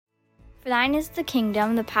For thine is the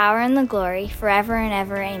kingdom, the power, and the glory, forever and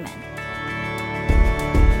ever. Amen.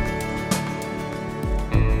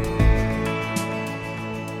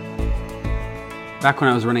 Back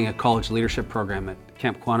when I was running a college leadership program at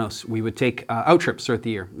Camp Quanos, we would take out trips throughout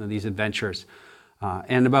the year, these adventures.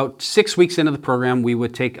 And about 6 weeks into the program, we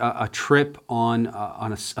would take a trip on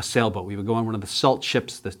a sailboat. We would go on one of the salt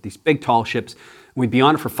ships, these big tall ships. We'd be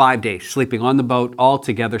on it for 5 days, sleeping on the boat all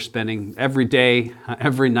together, spending every day,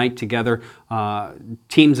 every night together,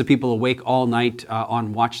 teams of people awake all night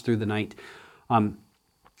on watch through the night.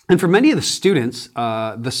 And for many of the students,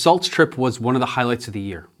 the Salts trip was one of the highlights of the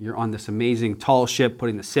year. You're on this amazing tall ship,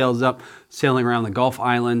 putting the sails up, sailing around the Gulf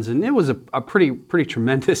Islands, and it was a pretty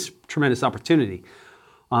tremendous opportunity.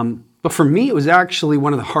 But for me, it was actually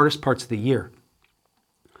one of the hardest parts of the year.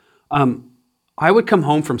 I would come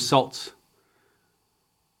home from Salts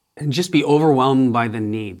and just be overwhelmed by the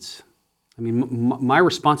needs. I mean, my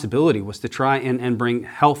responsibility was to try and bring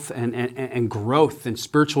health and growth and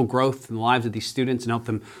spiritual growth in the lives of these students and help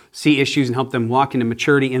them see issues and help them walk into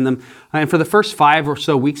maturity in them. And for the first 5 or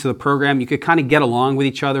so weeks of the program, you could kind of get along with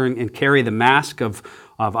each other and carry the mask of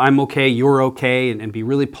I'm okay, you're okay, and be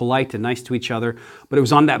really polite and nice to each other. But it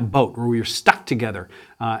was on that boat where we were stuck together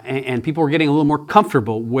and people were getting a little more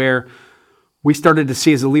comfortable, where we started to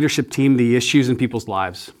see as a leadership team the issues in people's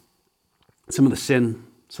lives. Some of the sin,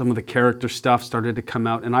 some of the character stuff started to come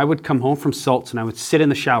out, and I would come home from Salts and I would sit in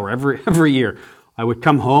the shower every year. I would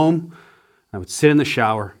come home, I would sit in the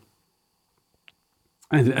shower,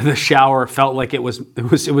 and the shower felt like it was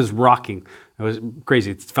rocking. It was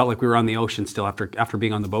crazy. It felt like we were on the ocean still after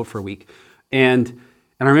being on the boat for a week, and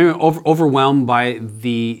I remember overwhelmed by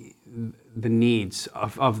the needs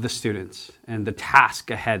of the students and the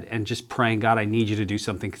task ahead, and just praying, God, I need you to do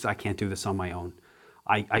something because I can't do this on my own.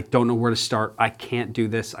 I don't know where to start. I can't do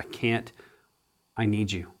this. I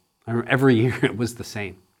need you. I remember every year it was the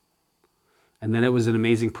same. And then it was an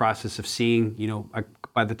amazing process of seeing,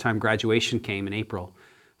 by the time graduation came in April,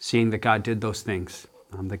 seeing that God did those things,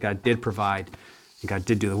 that God did provide, and God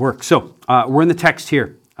did do the work. So we're in the text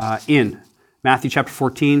here in Matthew chapter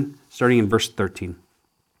 14, starting in verse 13.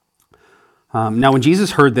 Now when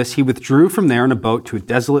Jesus heard this, he withdrew from there in a boat to a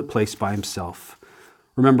desolate place by himself.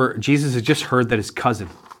 Remember, Jesus had just heard that his cousin,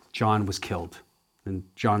 John, was killed. And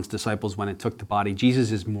John's disciples went and took the body.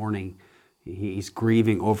 Jesus is mourning. He's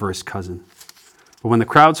grieving over his cousin. But when the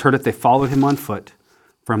crowds heard it, they followed him on foot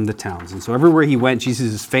from the towns. And so everywhere he went,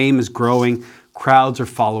 Jesus' fame is growing. Crowds are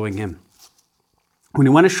following him. When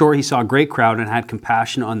he went ashore, he saw a great crowd and had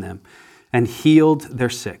compassion on them and healed their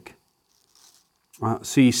sick.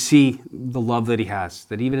 So you see the love that he has,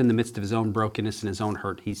 that even in the midst of his own brokenness and his own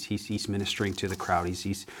hurt, he's ministering to the crowd.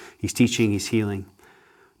 He's teaching, he's healing.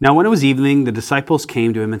 Now when it was evening, the disciples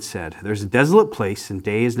came to him and said, "There's a desolate place and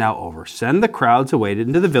day is now over. Send the crowds away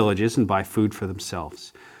into the villages and buy food for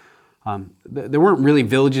themselves." There weren't really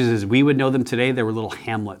villages as we would know them today. They were little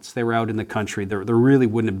hamlets. They were out in the country. There really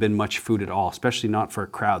wouldn't have been much food at all, especially not for a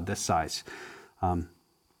crowd this size. But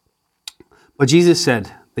Jesus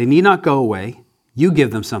said, "They need not go away. You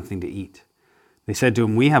give them something to eat." They said to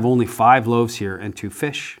him, "We have only 5 loaves here and 2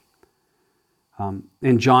 fish."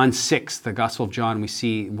 In John 6, the Gospel of John, we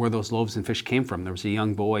see where those loaves and fish came from. There was a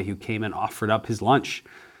young boy who came and offered up his lunch.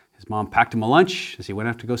 His mom packed him a lunch as he went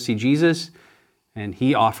out to go see Jesus, and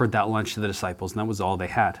he offered that lunch to the disciples, and that was all they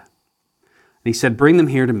had. And he said, "Bring them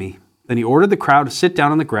here to me." Then he ordered the crowd to sit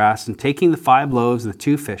down on the grass, and taking the 5 loaves and the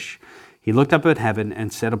 2 fish, he looked up at heaven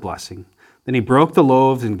and said a blessing. Then he broke the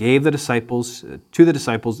loaves and gave to the disciples, and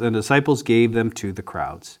the disciples gave them to the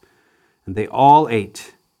crowds. And they all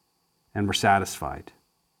ate and were satisfied.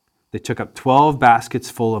 They took up 12 baskets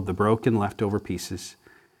full of the broken leftover pieces,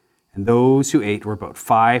 and those who ate were about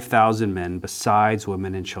 5,000 men, besides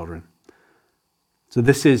women and children. So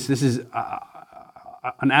this is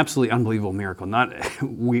an absolutely unbelievable miracle.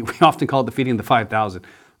 We often call it the feeding of the 5,000,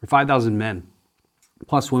 or 5,000 men,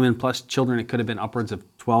 plus women, plus children. It could have been upwards of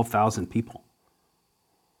 12,000 people.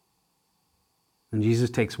 And Jesus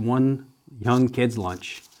takes one young kid's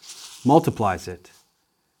lunch, multiplies it,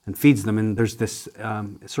 and feeds them. And there's this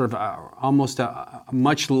sort of almost a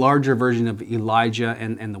much larger version of Elijah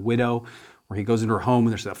and the widow, where he goes into her home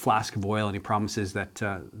and there's a flask of oil, and he promises that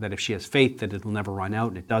if she has faith, that it'll never run out,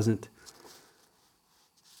 and it doesn't.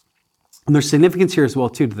 And there's significance here as well,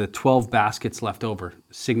 too, to the 12 baskets left over,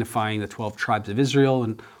 signifying the 12 tribes of Israel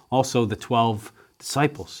and also the 12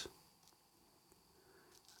 disciples.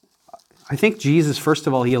 I think Jesus, first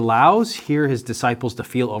of all, he allows here his disciples to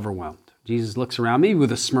feel overwhelmed. Jesus looks around, maybe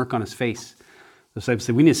with a smirk on his face. The disciples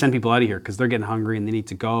say, "We need to send people out of here because they're getting hungry and they need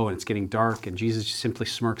to go and it's getting dark." And Jesus just simply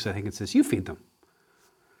smirks, I think, and says, "You feed them."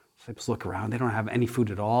 Disciples look around. They don't have any food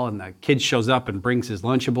at all. And the kid shows up and brings his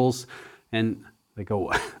Lunchables. And they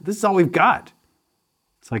go, this is all we've got.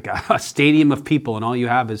 It's like a stadium of people, and all you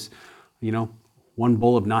have is, one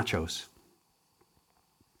bowl of nachos.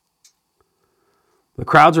 The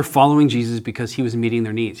crowds are following Jesus because he was meeting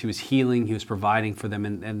their needs. He was healing, he was providing for them,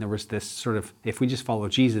 and there was this sort of, if we just follow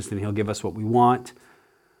Jesus, then he'll give us what we want.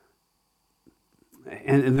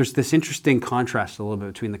 And there's this interesting contrast a little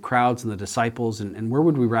bit between the crowds and the disciples, and where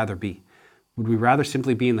would we rather be? Would we rather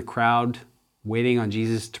simply be in the crowd waiting on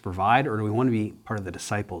Jesus to provide, or do we want to be part of the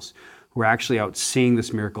disciples who are actually out seeing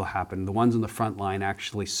this miracle happen, the ones on the front line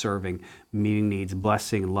actually serving, meeting needs,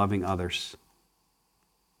 blessing, and loving others?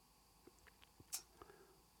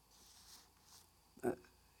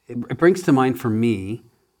 It brings to mind for me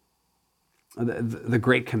the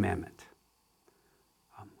great commandment.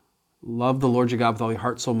 Love the Lord your God with all your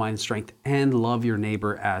heart, soul, mind, and strength, and love your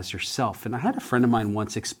neighbor as yourself. And I had a friend of mine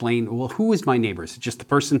once explain, well, who is my neighbor? Is it just the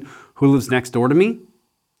person who lives next door to me?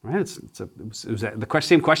 Right? The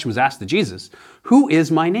same question was asked to Jesus. Who is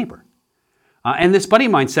my neighbor? And this buddy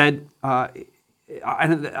of mine said,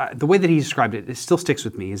 the way that he described it still sticks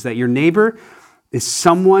with me, is that your neighbor is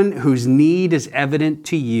someone whose need is evident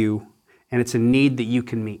to you, and it's a need that you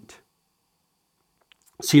can meet.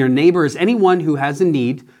 So your neighbor is anyone who has a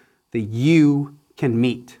need that you can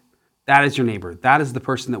meet. That is your neighbor. That is the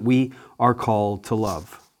person that we are called to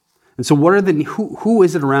love. And so what are who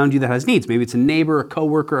is it around you that has needs? Maybe it's a neighbor, a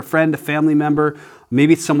coworker, a friend, a family member.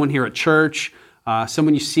 Maybe it's someone here at church,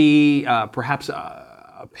 someone you see, perhaps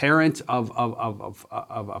a parent of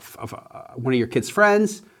one of your kids'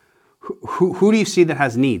 friends. Who do you see that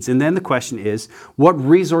has needs? And then the question is, what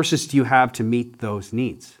resources do you have to meet those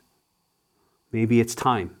needs? Maybe it's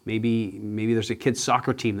time. Maybe there's a kid's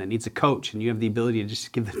soccer team that needs a coach, and you have the ability to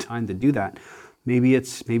just give the time to do that. Maybe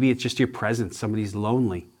it's just your presence. Somebody's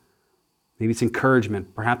lonely. Maybe it's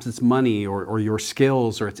encouragement. Perhaps it's money or your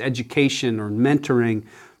skills, or it's education or mentoring.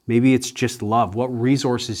 Maybe it's just love. What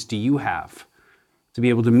resources do you have to be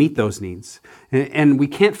able to meet those needs? And we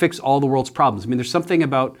can't fix all the world's problems. I mean, there's something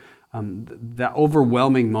about that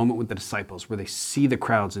overwhelming moment with the disciples where they see the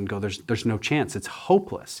crowds and go, there's no chance. It's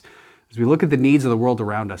hopeless. As we look at the needs of the world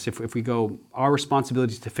around us, if we go, our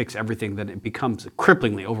responsibility is to fix everything, then it becomes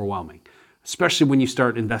cripplingly overwhelming, especially when you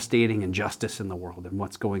start investigating injustice in the world and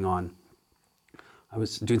what's going on. I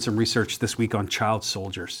was doing some research this week on child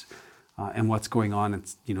soldiers and what's going on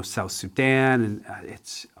in South Sudan, and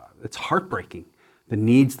it's heartbreaking, the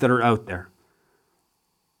needs that are out there.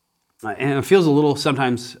 And it feels a little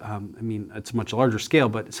sometimes, it's a much larger scale,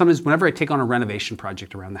 but sometimes whenever I take on a renovation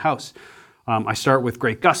project around the house, I start with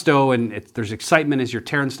great gusto, and there's excitement as you're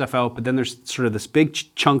tearing stuff out, but then there's sort of this big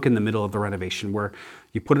chunk in the middle of the renovation where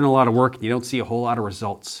you put in a lot of work and you don't see a whole lot of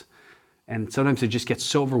results. And sometimes it just gets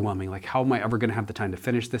so overwhelming, like how am I ever going to have the time to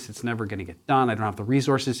finish this? It's never going to get done. I don't have the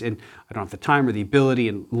resources, and I don't have the time or the ability,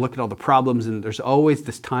 and look at all the problems, and there's always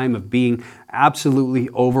this time of being absolutely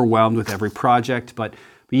overwhelmed with every project, but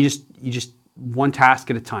you just one task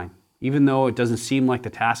at a time. Even though it doesn't seem like the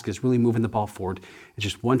task is really moving the ball forward, it's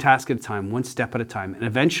just one task at a time, one step at a time. And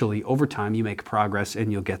eventually, over time, you make progress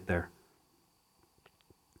and you'll get there.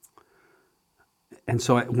 And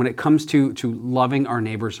so when it comes to loving our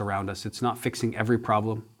neighbors around us, it's not fixing every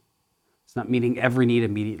problem. It's not meeting every need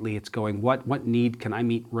immediately. It's going, what need can I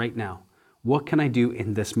meet right now? What can I do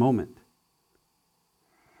in this moment?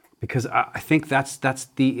 Because I think that's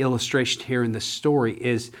the illustration here in this story,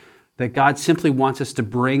 is that God simply wants us to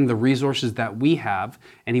bring the resources that we have,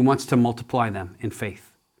 and he wants to multiply them in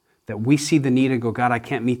faith. That we see the need and go, God, I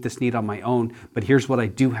can't meet this need on my own, but here's what I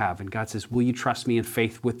do have. And God says, will you trust me in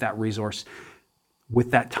faith with that resource, with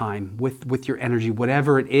that time, with your energy,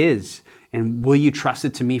 whatever it is? And will you trust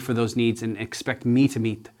it to me for those needs and expect me to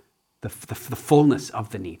meet the fullness of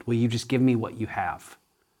the need? Will you just give me what you have?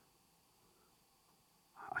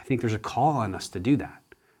 I think there's a call on us to do that.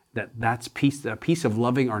 That's a piece of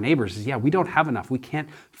loving our neighbors is, we don't have enough. We can't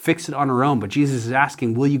fix it on our own. But Jesus is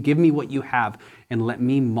asking, will you give me what you have and let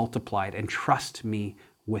me multiply it and trust me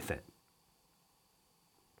with it?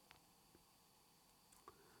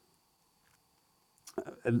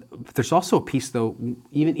 But there's also a piece, though,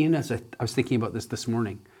 even as I was thinking about this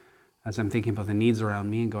morning, as I'm thinking about the needs around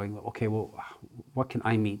me and going, okay, well, what can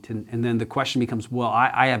I meet? And then the question becomes, well,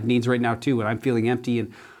 I have needs right now too, and I'm feeling empty,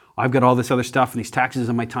 and I've got all this other stuff and these taxes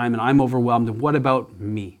on my time, and I'm overwhelmed. And what about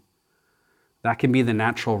me? That can be the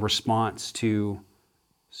natural response to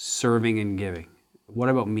serving and giving. What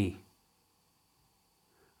about me?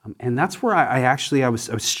 And that's where I was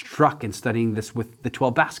struck in studying this with the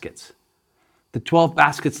 12 baskets. The 12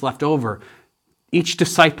 baskets left over. Each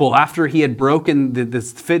disciple, after he had broken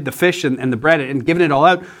the fish and the bread and given it all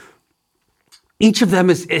out, each of them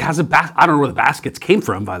has a basket. I don't know where the baskets came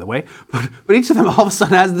from, by the way, but each of them all of a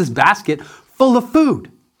sudden has this basket full of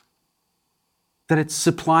food. That it's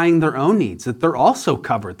supplying their own needs, that they're also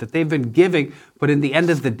covered, that they've been giving, but in the end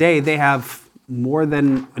of the day, they have more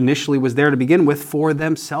than initially was there to begin with for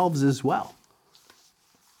themselves as well.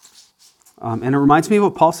 And it reminds me of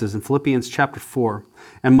what Paul says in Philippians chapter 4.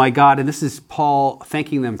 And my God, and this is Paul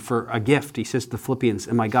thanking them for a gift. He says to the Philippians,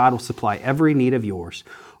 and my God will supply every need of yours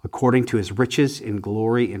according to his riches in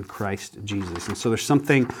glory in Christ Jesus. And so there's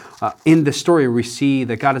something in this story where we see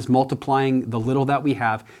that God is multiplying the little that we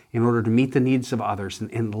have in order to meet the needs of others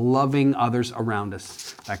and loving others around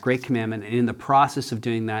us. That great commandment. And in the process of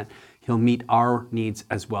doing that, he'll meet our needs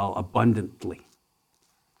as well abundantly.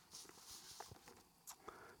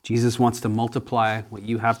 Jesus wants to multiply what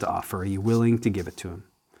you have to offer. Are you willing to give it to him?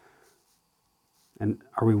 And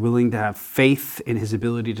are we willing to have faith in his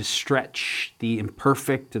ability to stretch the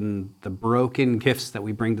imperfect and the broken gifts that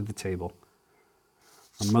we bring to the table?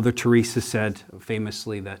 Mother Teresa said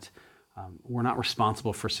famously that we're not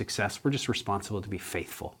responsible for success. We're just responsible to be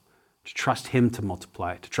faithful, to trust him to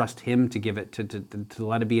multiply it, to trust him to give it, to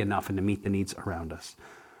let it be enough and to meet the needs around us.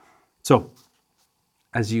 So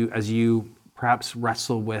as you perhaps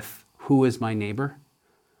wrestle with who is my neighbor,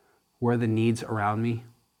 where are the needs around me,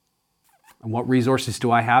 and what resources do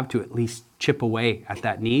I have to at least chip away at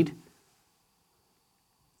that need?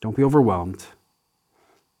 Don't be overwhelmed.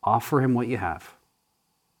 Offer him what you have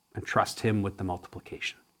and trust him with the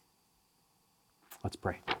multiplication. Let's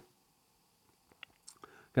pray.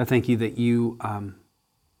 God, thank you that you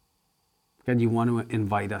want to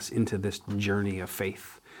invite us into this journey of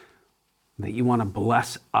faith, that you want to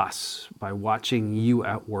bless us by watching you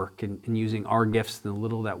at work and using our gifts and the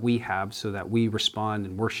little that we have so that we respond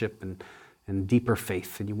and worship and deeper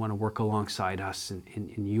faith, and you want to work alongside us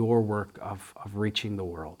in your work of reaching the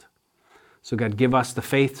world. So God, give us the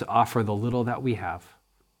faith to offer the little that we have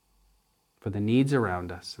for the needs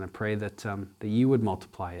around us, and I pray that you would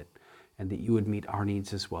multiply it and that you would meet our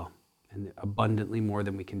needs as well, and abundantly more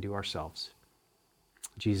than we can do ourselves.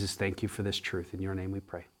 Jesus, thank you for this truth. In your name we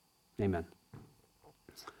pray. Amen.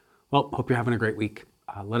 Well, hope you're having a great week.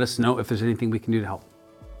 Let us know if there's anything we can do to help.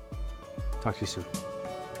 Talk to you soon.